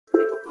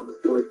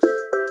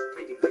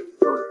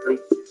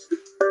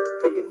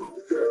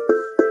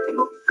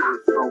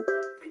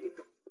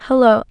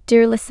Hello,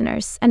 dear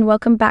listeners, and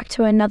welcome back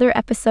to another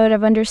episode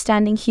of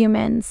Understanding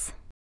Humans.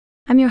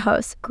 I'm your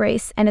host,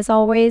 Grace, and as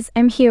always,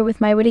 I'm here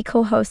with my witty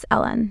co-host,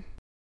 Alan.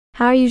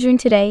 How are you doing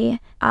today,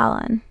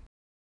 Alan?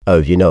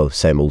 Oh,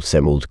 same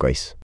old,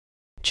 Grace.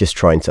 Just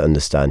trying to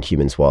understand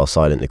humans while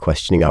silently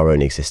questioning our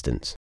own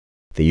existence.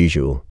 The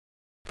usual.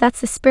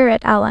 That's the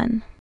spirit,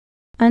 Alan.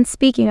 And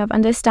speaking of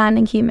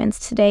understanding humans,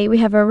 today we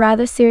have a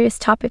rather serious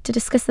topic to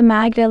discuss: the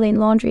Magdalene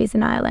Laundries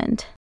in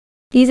Ireland.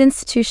 These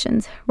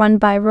institutions, run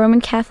by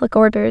Roman Catholic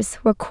orders,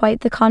 were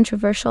quite the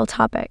controversial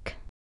topic.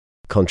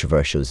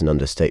 Controversial is an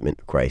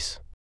understatement, Grace.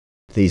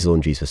 These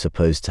laundries were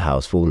supposed to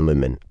house fallen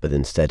women, but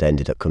instead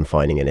ended up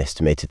confining an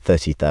estimated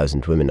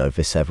 30,000 women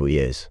over several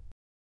years.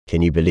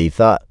 Can you believe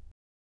that?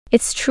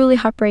 It's truly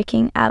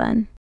heartbreaking,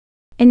 Alan.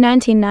 In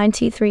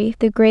 1993,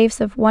 the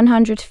graves of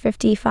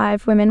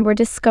 155 women were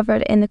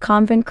discovered in the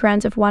convent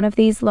grounds of one of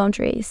these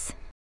laundries.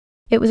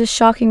 It was a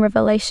shocking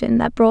revelation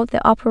that brought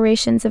the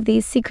operations of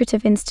these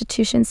secretive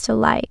institutions to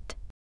light.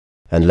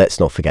 And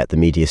let's not forget the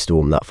media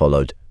storm that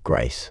followed,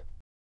 Grace.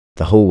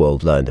 The whole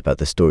world learned about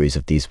the stories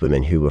of these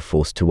women who were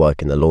forced to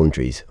work in the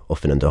laundries,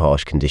 often under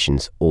harsh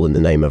conditions, all in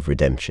the name of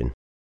redemption.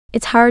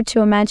 It's hard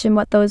to imagine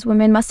what those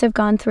women must have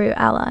gone through,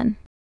 Alan.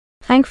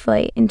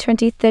 Thankfully, in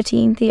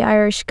 2013, the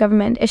Irish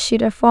government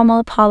issued a formal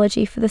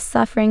apology for the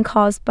suffering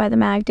caused by the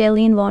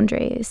Magdalene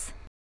Laundries.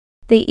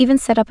 They even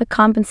set up a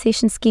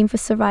compensation scheme for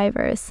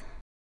survivors.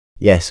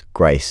 Yes,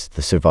 Grace,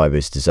 the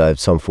survivors deserved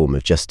some form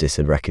of justice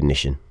and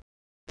recognition.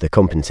 The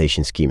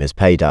compensation scheme has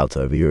paid out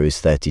over Euros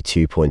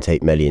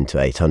 32.8 million to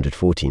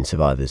 814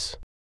 survivors.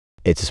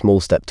 It's a small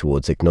step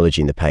towards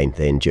acknowledging the pain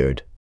they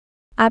endured.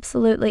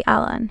 Absolutely,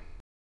 Alan.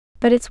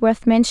 But it's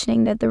worth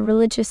mentioning that the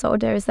religious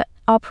orders that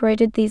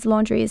operated these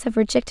laundries have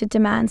rejected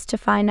demands to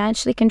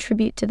financially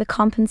contribute to the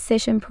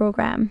compensation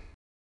program.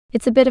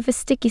 It's a bit of a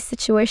sticky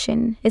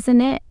situation,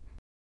 isn't it?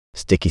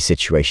 Sticky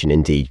situation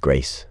indeed,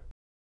 Grace.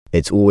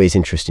 It's always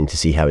interesting to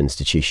see how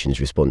institutions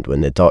respond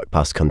when their dark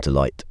past come to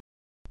light.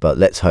 But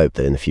let's hope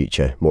that in the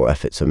future, more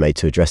efforts are made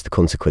to address the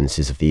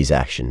consequences of these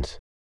actions.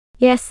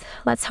 Yes,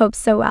 let's hope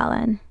so,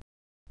 Alan.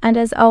 And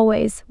as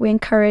always, we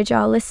encourage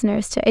our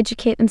listeners to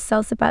educate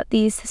themselves about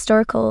these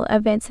historical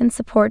events and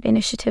support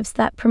initiatives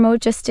that promote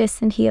justice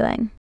and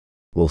healing.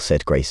 Well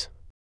said, Grace.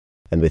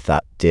 And with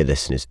that, dear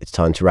listeners, it's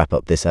time to wrap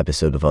up this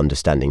episode of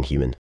Understanding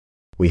Human.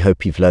 We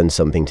hope you've learned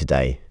something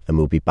today, and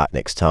we'll be back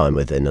next time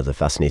with another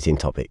fascinating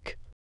topic.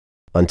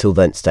 Until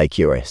then, stay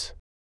curious.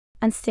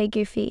 And stay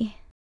goofy.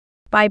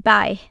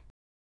 Bye-bye.